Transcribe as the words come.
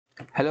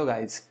Hello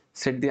guys,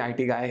 Sid the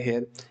IT guy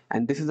here,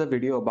 and this is a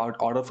video about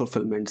order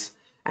fulfillments.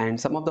 And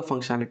some of the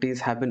functionalities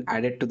have been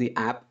added to the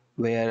app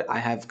where I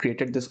have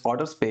created this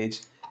orders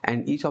page,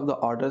 and each of the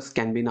orders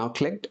can be now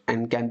clicked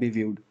and can be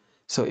viewed.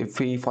 So if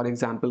we, for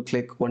example,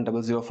 click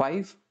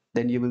 1005,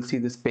 then you will see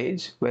this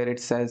page where it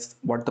says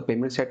what the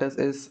payment status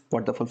is,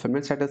 what the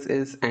fulfillment status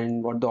is,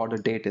 and what the order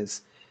date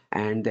is.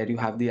 And there you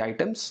have the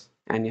items,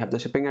 and you have the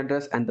shipping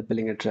address and the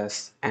billing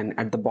address, and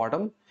at the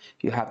bottom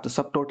you have the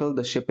subtotal,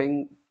 the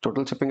shipping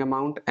total shipping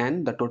amount,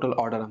 and the total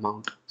order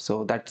amount.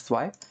 So that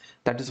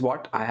is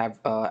what I have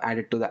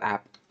added to the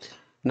app.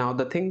 Now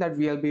the thing that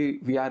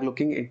we are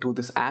looking into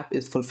this app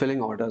is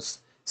fulfilling orders.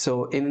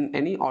 So in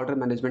any order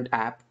management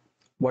app,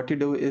 what you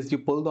do is you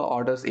pull the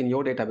orders in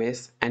your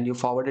database and you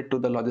forward it to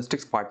the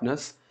logistics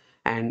partners,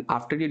 and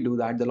after you do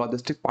that, the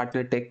logistics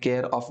partner take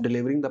care of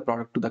delivering the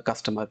product to the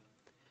customer.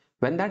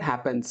 When that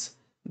happens,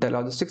 the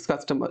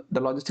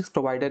logistics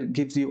provider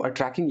gives you a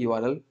tracking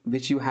URL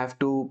which you have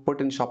to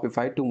put in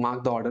Shopify to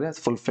mark the order as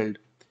fulfilled.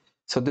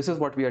 So this is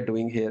what we are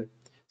doing here.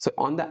 So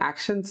on the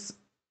actions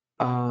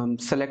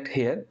select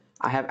here,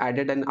 I have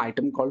added an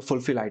item called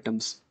fulfill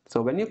items.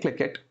 So when you click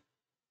it,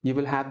 you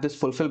will have this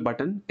fulfill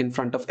button in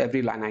front of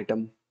every line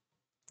item.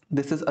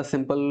 This is a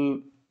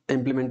simple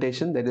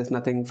implementation. There is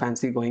nothing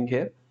fancy going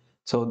here.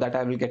 So that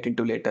I will get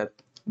into later.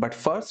 But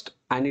first,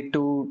 I need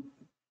to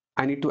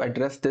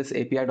address this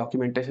API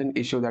documentation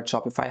issue that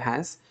Shopify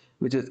has,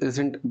 which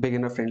isn't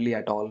beginner friendly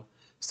at all.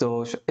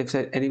 So if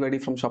anybody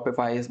from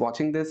Shopify is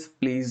watching this,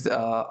 please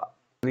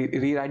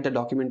rewrite the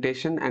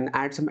documentation and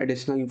add some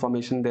additional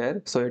information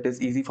there so it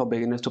is easy for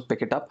beginners to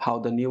pick it up how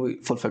the new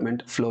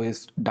fulfillment flow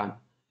is done.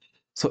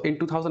 So in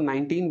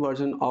 2019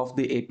 version of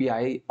the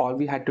API, all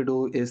we had to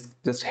do is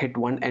just hit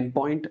one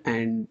endpoint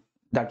and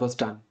that was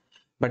done.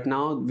 But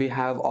now we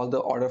have all the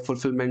order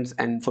fulfillments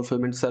and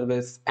fulfillment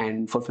service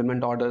and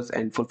fulfillment orders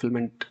and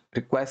fulfillment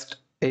request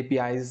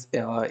APIs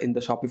in the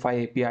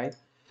Shopify API.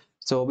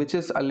 So which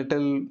is a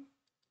little,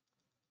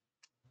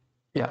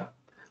 yeah.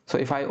 So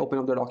if I open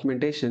up the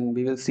documentation,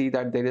 we will see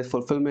that there is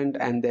fulfillment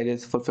and there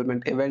is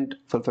fulfillment event,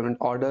 fulfillment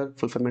order,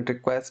 fulfillment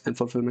request, and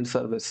fulfillment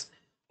service,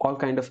 all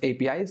kind of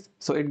APIs.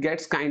 So it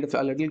gets kind of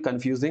a little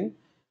confusing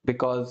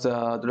because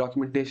the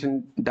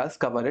documentation does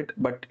cover it,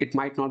 but it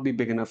might not be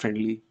beginner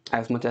friendly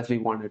as much as we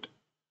want it.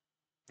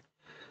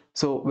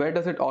 So where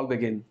does it all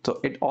begin? So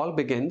it all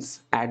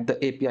begins at the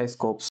API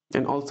scopes.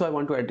 And also I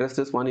want to address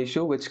this one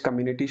issue which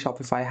community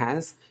Shopify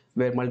has,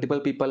 where multiple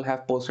people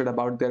have posted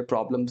about their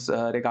problems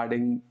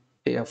regarding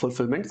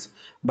fulfillments,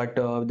 but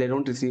they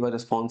don't receive a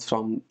response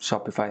from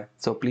Shopify.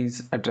 So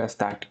please address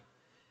that.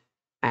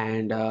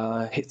 And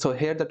so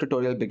here the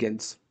tutorial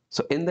begins.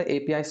 So in the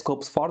API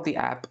scopes for the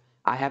app,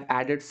 I have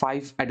added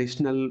 5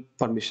 additional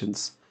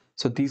permissions.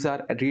 So these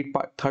are read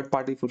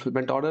third-party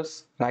fulfillment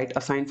orders, write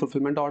assigned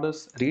fulfillment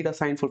orders, read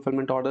assigned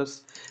fulfillment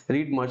orders,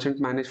 read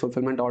merchant managed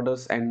fulfillment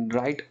orders, and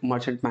write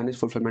merchant managed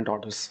fulfillment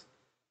orders.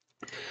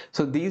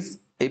 So these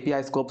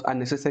API scopes are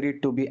necessary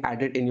to be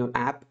added in your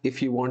app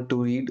if you want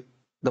to read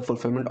the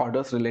fulfillment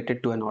orders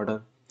related to an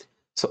order.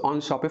 So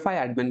on Shopify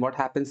admin, what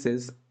happens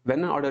is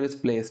when an order is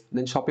placed,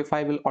 then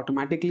Shopify will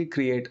automatically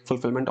create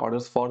fulfillment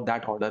orders for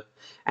that order,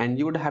 and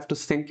you would have to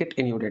sync it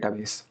in your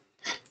database.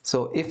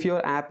 So if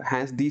your app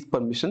has these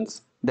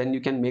permissions, then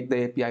you can make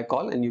the API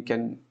call and you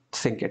can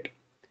sync it.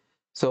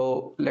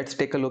 So let's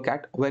take a look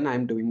at when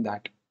I'm doing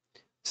that.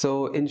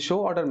 So in show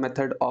order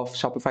method of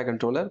Shopify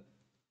controller,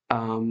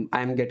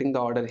 I'm getting the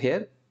order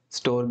here,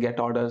 store get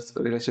orders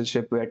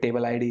relationship where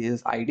table ID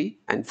is ID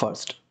and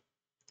first.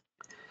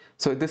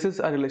 So this is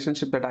a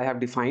relationship that I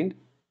have defined.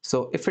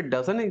 So if it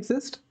doesn't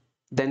exist,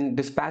 then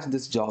dispatch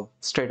this job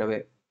straight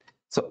away.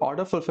 So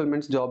order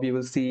fulfillments job you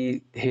will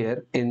see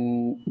here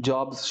in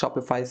jobs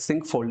Shopify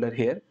sync folder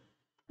here,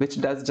 which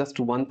does just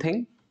one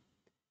thing.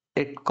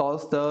 It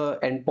calls the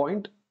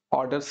endpoint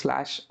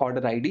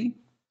order/order ID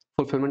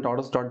fulfillment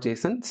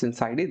orders.json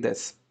since ID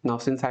this. Now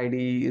since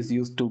ID is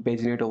used to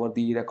paginate over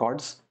the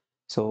records,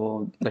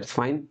 so that's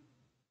fine.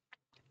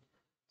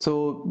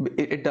 So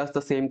it does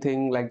the same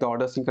thing like the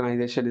order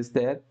synchronization is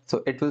there.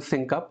 So it will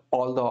sync up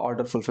all the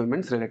order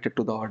fulfillments related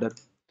to the order.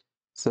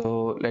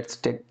 So let's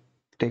take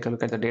a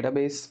look at the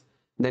database.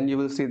 Then you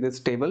will see this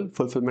table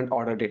fulfillment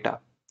order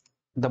data.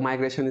 The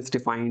migration is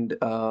defined.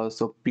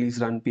 So please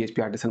run PHP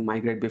artisan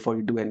migrate before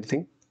you do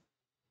anything.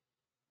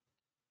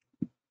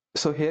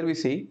 So here we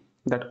see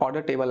that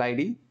order table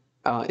ID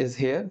is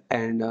here,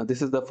 and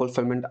this is the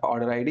fulfillment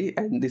order ID,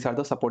 and these are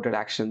the supported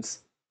actions.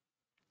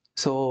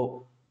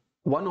 So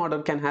one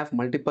order can have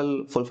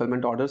multiple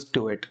fulfillment orders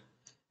to it,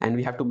 and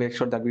we have to make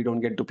sure that we don't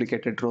get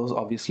duplicated rows,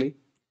 obviously.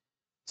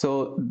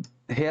 So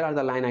here are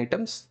the line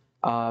items,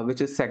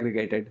 which is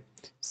segregated.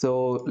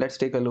 So let's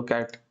take a look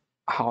at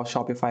how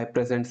Shopify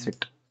presents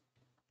it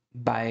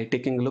by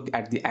taking a look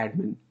at the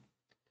admin.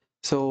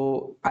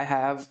 So I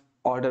have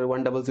order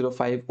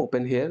 1005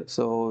 open here.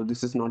 So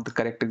this is not the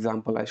correct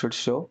example I should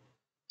show.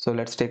 So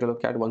let's take a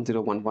look at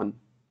 1011.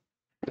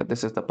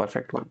 This is the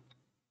perfect one.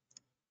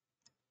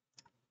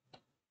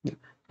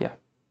 Yeah.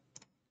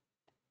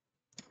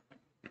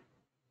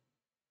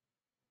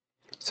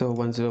 So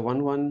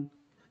 1011.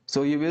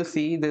 So you will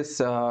see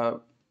this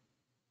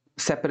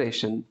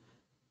separation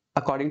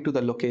according to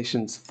the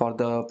locations for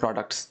the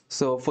products.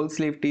 So full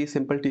sleeve tee,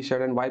 simple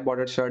t-shirt and wide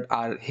bordered shirt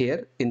are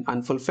here in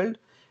unfulfilled,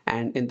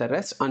 and in the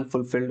rest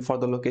unfulfilled for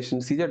the location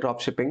CJ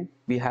dropshipping,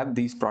 we have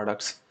these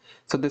products.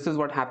 So this is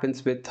what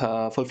happens with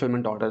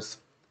fulfillment orders.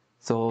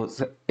 So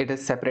it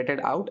is separated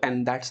out,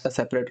 and that's a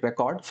separate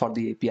record for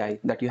the API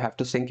that you have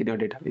to sync in your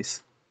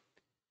database.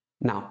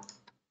 Now,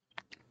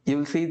 you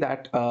will see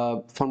that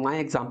for my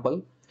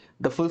example,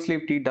 the full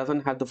sleeve tee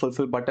doesn't have the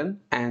fulfill button,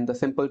 and the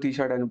simple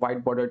t-shirt and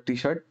white bordered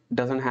t-shirt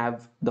doesn't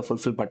have the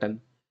fulfill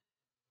button.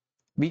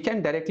 We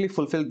can directly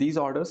fulfill these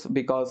orders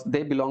because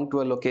they belong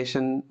to a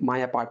location, my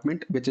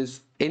apartment, which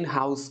is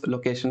in-house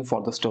location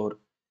for the store.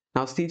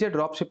 Now, CJ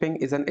dropshipping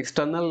is an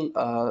external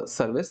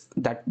service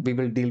that we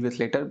will deal with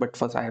later, but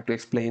first I have to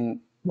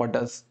explain what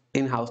does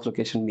in-house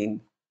location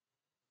mean.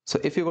 So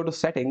if you go to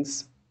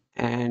settings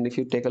and if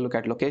you take a look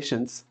at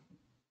locations,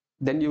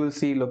 then you will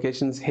see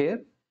locations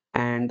here,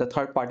 and the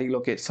third-party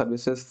locate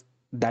services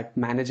that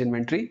manage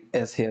inventory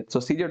is here. So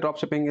CJ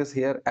dropshipping is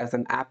here as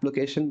an app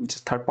location, which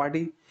is third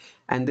party,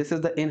 and this is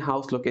the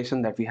in-house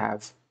location that we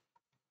have.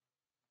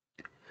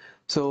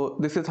 So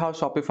this is how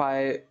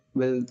Shopify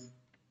will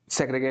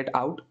segregate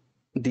out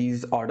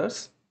these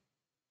orders,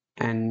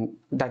 and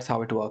that's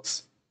how it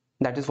works.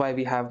 That is why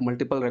we have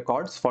multiple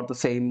records for the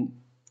same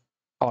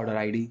order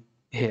ID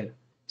here.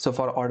 So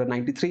for order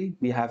 93,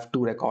 we have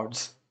 2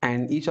 records,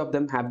 and each of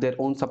them have their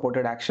own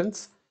supported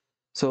actions.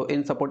 So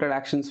in supported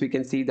actions, we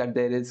can see that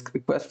there is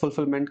request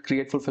fulfillment,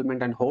 create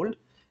fulfillment, and hold,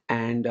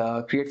 and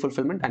create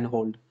fulfillment and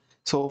hold.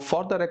 So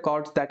for the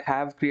records that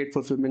have create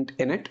fulfillment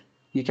in it,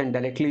 you can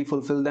directly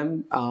fulfill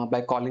them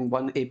by calling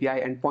one API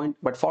endpoint.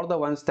 But for the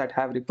ones that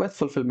have request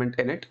fulfillment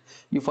in it,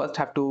 you first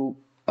have to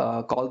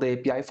call the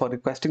API for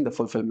requesting the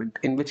fulfillment,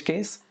 in which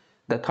case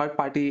the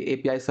third-party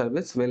API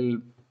service will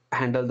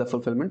handle the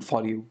fulfillment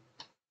for you.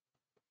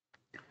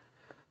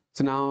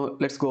 So now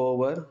let's go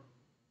over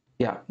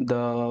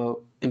the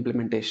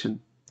implementation.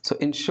 So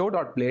in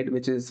show.blade,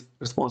 which is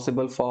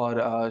responsible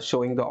for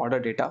showing the order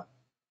data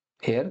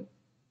here.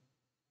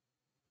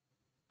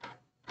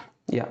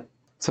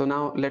 So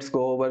now let's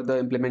go over the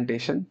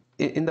implementation.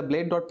 In the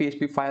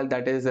blade.php file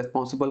that is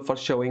responsible for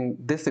showing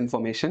this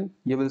information,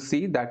 you will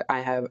see that I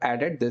have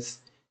added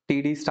this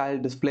td style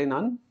display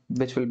none,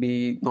 which will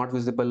be not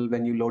visible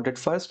when you load it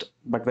first,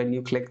 but when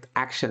you click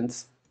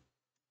actions,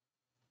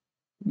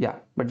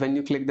 but when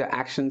you click the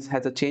actions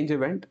has a change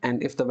event,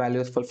 and if the value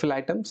is fulfill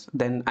items,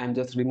 then I'm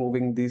just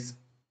removing this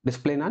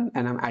display none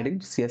and I'm adding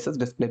CSS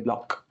display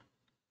block.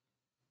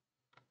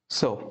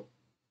 So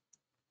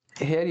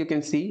here you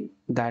can see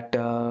that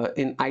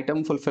in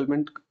item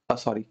fulfillment,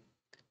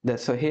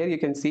 so here you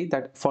can see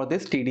that for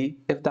this TD,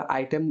 if the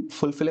item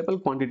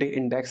fulfillable quantity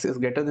index is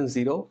greater than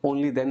 0,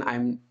 only then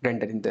I'm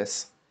rendering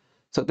this.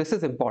 So this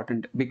is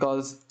important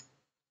because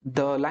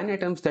the line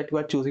items that you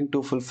are choosing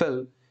to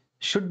fulfill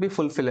should be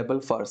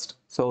fulfillable first.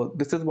 So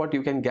this is what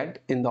you can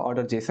get in the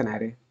order JSON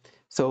array.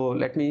 So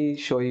let me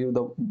show you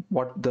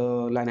what the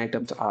line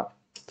items are.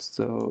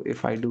 So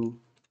if I do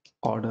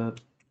order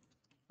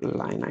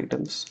line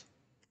items,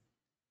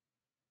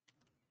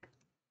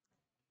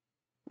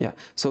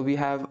 so we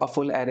have a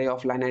full array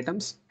of line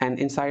items, and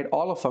inside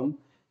all of them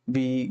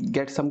we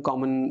get some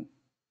common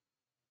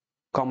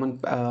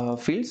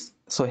fields.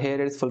 So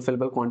here is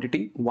fulfillable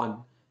quantity 1,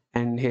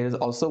 and here is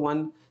also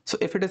 1. So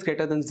if it is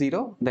greater than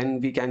 0, then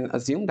we can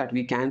assume that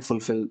we can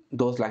fulfill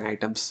those line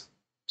items.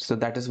 So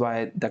that is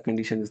why the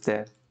condition is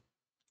there.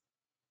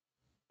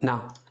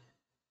 Now,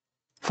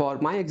 for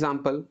my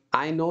example,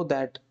 I know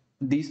that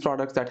these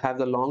products that have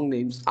the long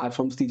names are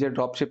from CJ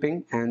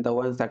dropshipping, and the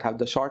ones that have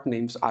the short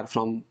names are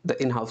from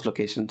the in-house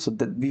location. So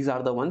these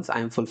are the ones I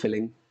am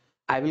fulfilling.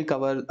 I will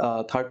cover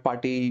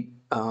third-party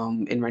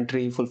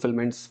inventory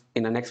fulfillments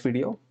in a next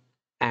video.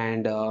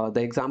 And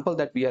the example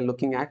that we are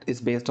looking at is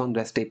based on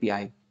REST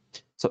API.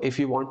 So if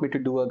you want me to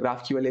do a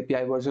GraphQL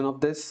API version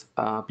of this,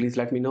 please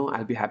let me know.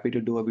 I'll be happy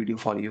to do a video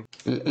for you.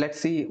 Let's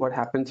see what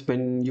happens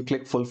when you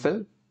click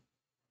fulfill.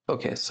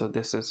 Okay, so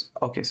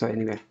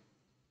anyway,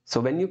 so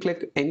when you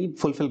click any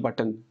fulfill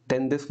button,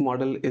 then this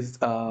model is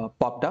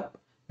popped up,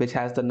 which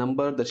has the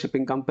number, the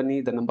shipping company,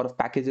 the number of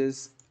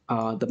packages,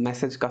 the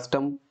message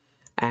custom,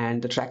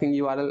 and the tracking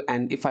URL,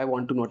 and if I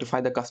want to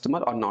notify the customer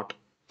or not.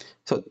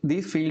 So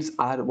these fields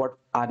are what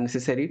are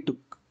necessary to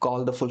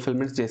call the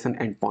fulfillments JSON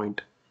endpoint.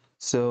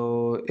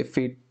 So if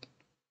we,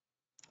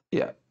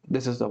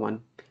 this is the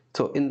one.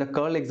 So in the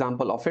curl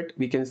example of it,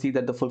 we can see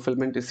that the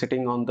fulfillment is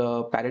sitting on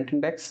the parent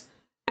index,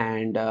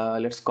 and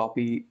let's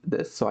copy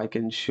this so I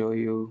can show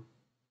you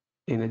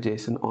in a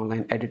JSON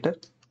online editor.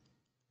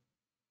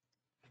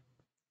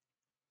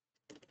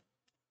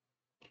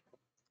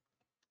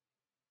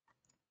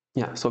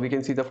 So we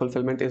can see the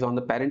fulfillment is on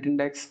the parent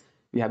index.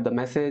 We have the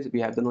message, we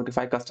have the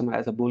notify customer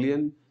as a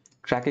boolean,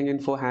 tracking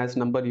info has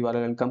number,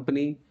 URL, and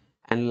company,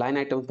 and line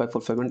items by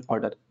fulfillment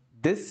order.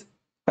 This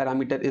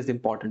parameter is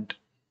important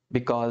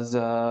because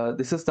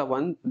this is the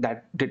one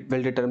that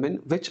will determine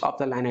which of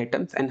the line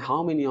items and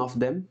how many of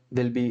them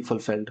will be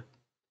fulfilled.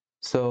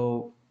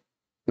 So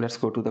let's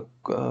go to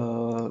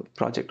the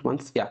project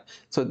once. Yeah,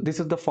 so this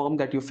is the form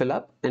that you fill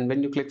up, and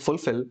when you click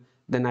fulfill,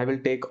 then I will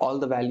take all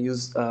the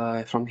values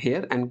from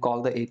here and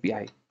call the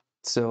API.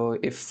 So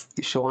if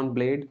you show on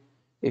blade,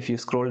 if you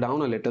scroll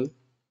down a little,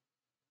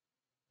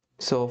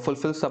 so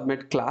fulfill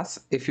submit class,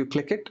 if you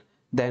click it,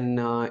 then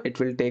it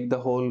will take the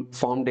whole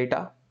form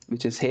data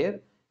which is here,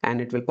 and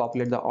it will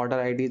populate the order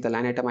ID, the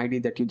line item ID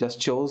that you just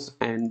chose,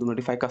 and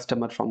notify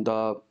customer from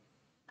the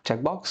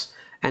checkbox,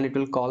 and it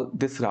will call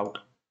this route.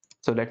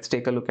 So let's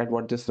take a look at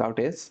what this route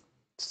is.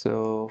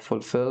 So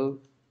fulfill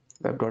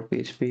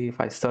web.php, if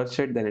I search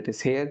it, then it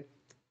is here.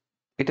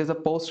 It is a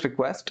post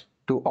request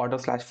to order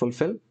slash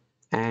fulfill,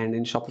 and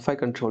in Shopify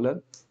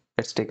controller,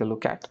 let's take a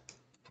look at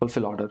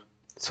fulfill order.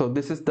 So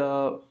this is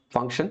the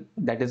function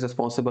that is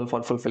responsible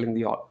for fulfilling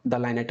the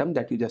line item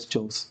that you just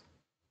chose.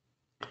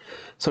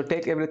 So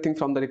take everything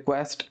from the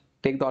request,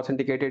 take the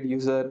authenticated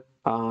user,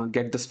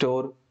 get the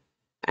store,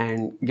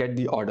 and get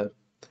the order.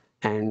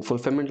 And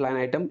fulfillment line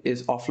item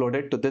is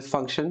offloaded to this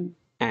function.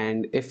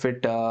 And if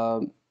it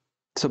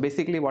so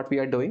basically what we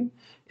are doing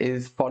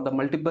is for the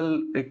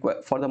multiple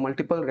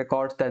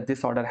records that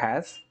this order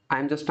has,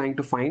 I'm just trying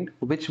to find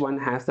which one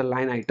has the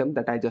line item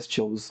that I just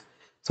chose.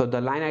 So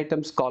the line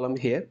items column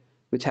here,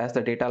 which has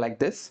the data like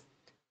this,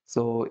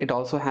 so it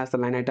also has the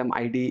line item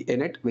ID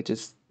in it, which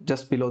is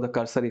just below the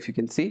cursor, if you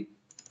can see.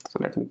 So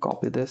let me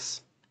copy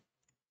this.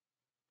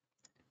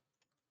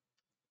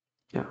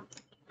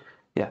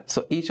 Yeah,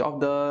 so each of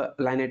the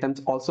line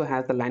items also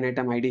has the line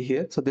item ID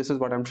here. So this is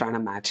what I'm trying to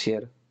match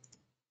here.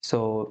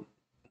 So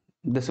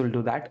this will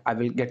do that. I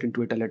will get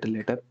into it a little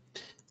later.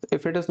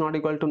 If it is not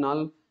equal to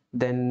null,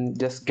 then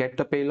just get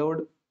the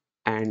payload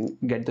and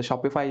get the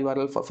Shopify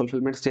URL for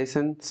fulfillments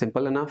JSON.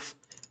 Simple enough.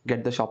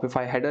 Get the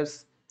Shopify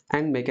headers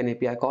and make an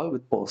API call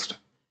with post.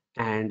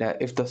 And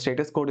if the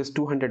status code is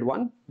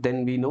 201,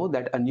 then we know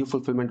that a new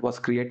fulfillment was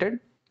created,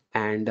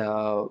 and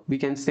we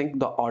can sync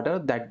the order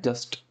that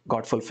just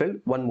got fulfilled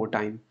one more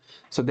time.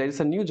 So there is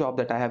a new job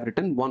that I have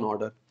written, one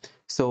order.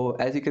 So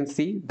as you can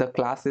see, the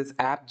class is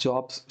app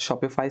jobs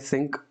Shopify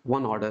sync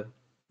one order,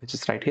 which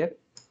is right here.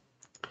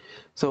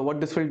 So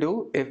what this will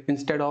do, if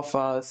instead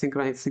of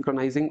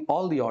synchronizing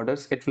all the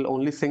orders, it will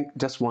only sync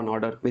just one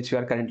order, which you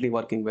are currently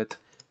working with.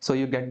 So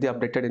you get the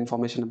updated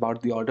information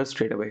about the order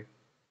straight away.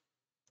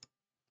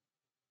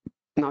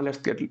 Now let's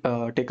take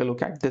a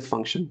look at this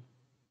function.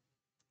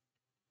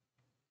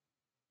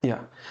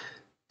 Yeah,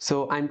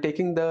 so I'm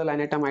taking the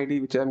line item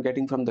ID which I'm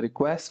getting from the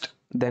request,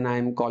 then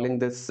I'm calling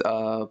this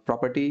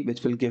property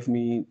which will give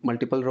me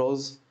multiple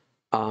rows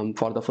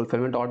for the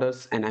fulfillment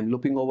orders, and I'm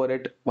looping over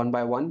it one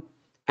by one,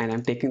 and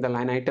I'm taking the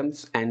line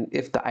items, and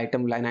if the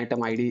line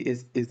item ID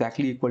is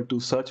exactly equal to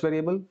search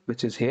variable,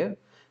 which is here,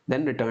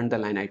 then return the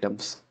line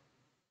items.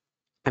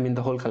 I mean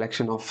the whole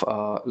collection of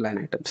line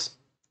items.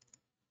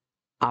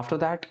 After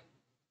that,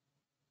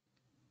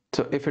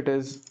 so if it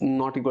is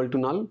not equal to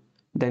null,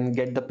 then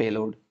get the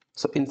payload.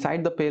 So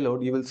inside the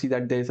payload, you will see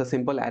that there is a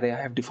simple array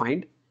I have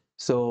defined.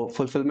 So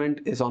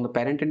fulfillment is on the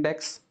parent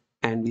index,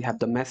 and we have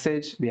the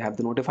message, we have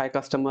the notify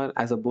customer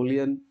as a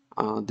boolean.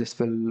 This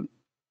will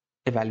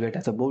evaluate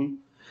as a bool.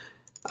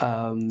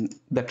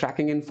 The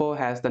tracking info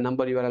has the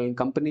number, URL, and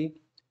company.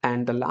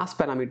 And the last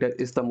parameter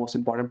is the most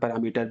important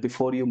parameter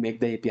before you make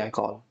the API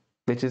call,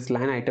 which is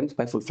line items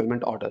by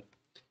fulfillment order.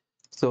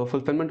 So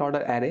fulfillment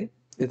order array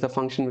is a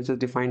function which is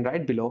defined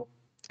right below.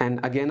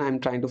 And again, I'm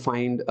trying to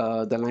find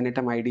the line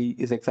item ID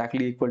is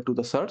exactly equal to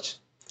the search.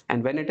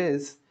 And when it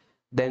is,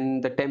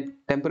 then the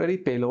temporary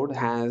payload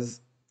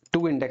has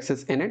two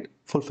indexes in it,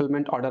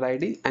 fulfillment order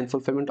ID and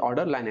fulfillment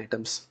order line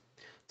items.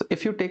 So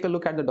if you take a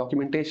look at the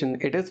documentation,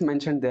 it is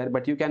mentioned there,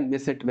 but you can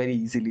miss it very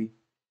easily.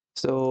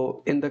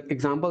 So in the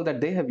example that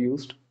they have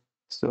used,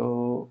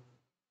 so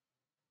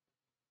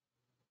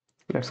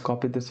let's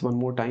copy this one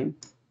more time.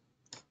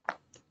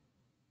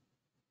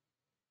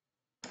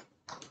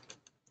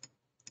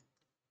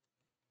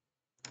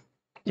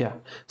 Yeah,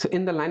 so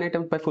in the line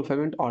item by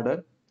fulfillment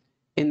order,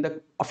 in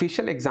the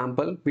official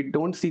example, we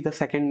don't see the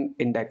second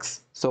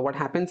index. So what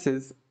happens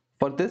is,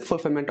 for this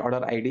fulfillment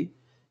order ID,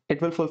 it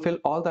will fulfill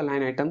all the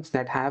line items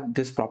that have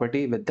this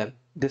property with them,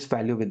 this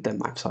value with them,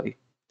 I'm sorry.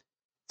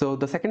 So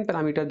the second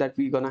parameter that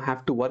we're gonna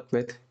have to work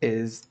with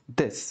is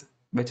this,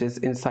 which is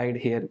inside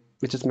here,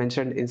 which is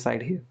mentioned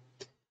inside here.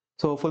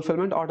 So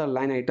fulfillment order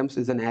line items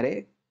is an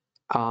array.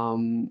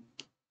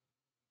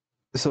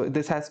 So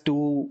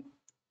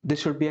this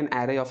should be an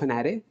array of an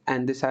array,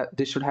 and this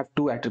should have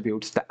two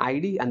attributes, the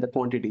ID and the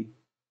quantity.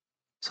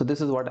 So this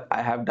is what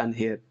I have done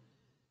here.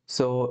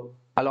 So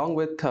along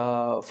with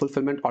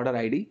fulfillment order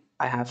ID,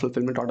 I have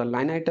fulfillment order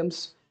line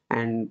items,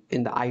 and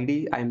in the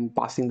ID, I'm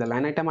passing the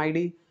line item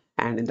ID,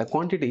 and in the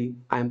quantity,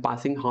 I'm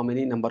passing how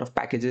many number of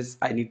packages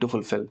I need to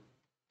fulfill.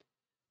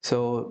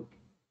 So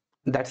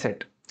that's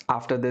it.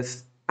 After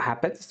this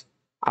happens,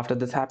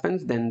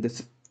 then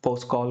this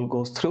post call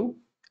goes through,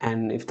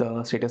 and if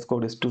the status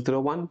code is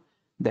 201,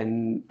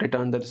 then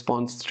return the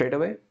response straight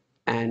away,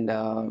 and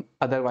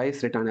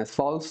otherwise return as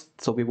false.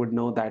 So we would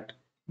know that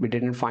we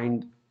didn't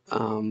find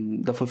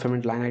the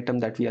fulfillment line item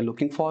that we are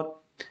looking for.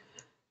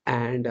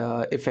 And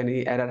if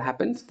any error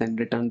happens, then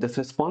return this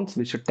response,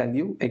 which should tell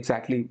you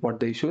exactly what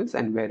the issue is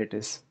and where it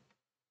is.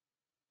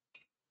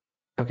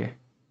 Okay,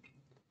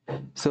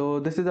 so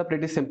this is a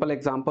pretty simple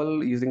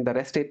example using the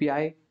REST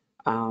API.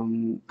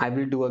 I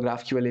will do a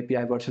GraphQL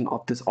API version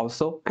of this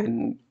also,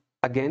 and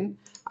again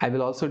I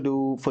will also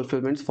do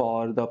fulfillments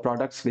for the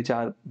products which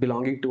are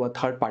belonging to a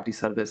third-party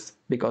service,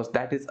 because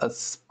that is a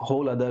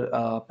whole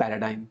other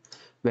paradigm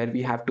where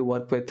we have to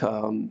work with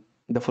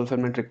the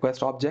fulfillment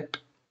request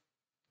object.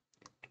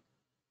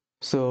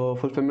 So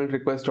fulfillment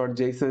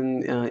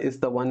request.json is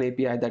the one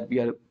API that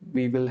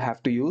we will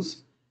have to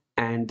use,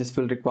 and this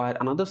will require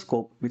another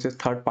scope, which is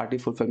third-party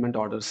fulfillment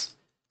orders.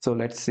 So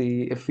let's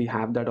see if we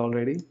have that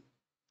already.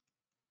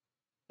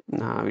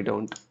 No, we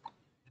don't.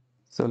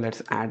 So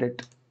let's add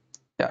it.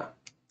 Yeah,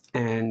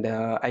 and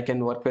I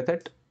can work with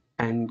it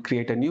and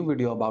create a new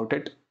video about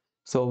it.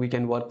 So we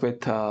can work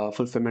with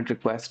fulfillment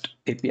request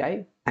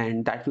API,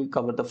 and that will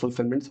cover the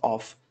fulfillments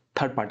of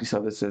third-party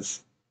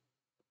services.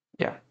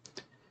 Yeah.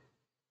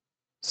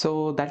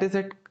 So that is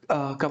it,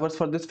 covers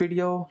for this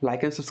video.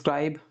 Like and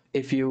subscribe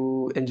if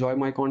you enjoy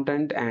my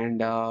content,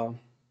 and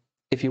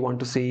if you want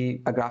to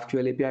see a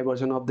GraphQL API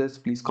version of this,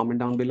 please comment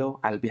down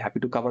below. I'll be happy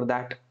to cover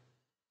that.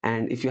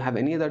 And if you have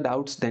any other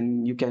doubts,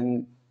 then you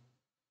can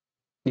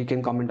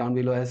comment down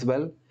below as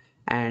well,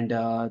 and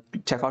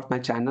check out my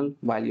channel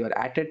while you're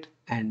at it.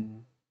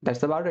 And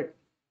that's about it.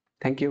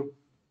 Thank you.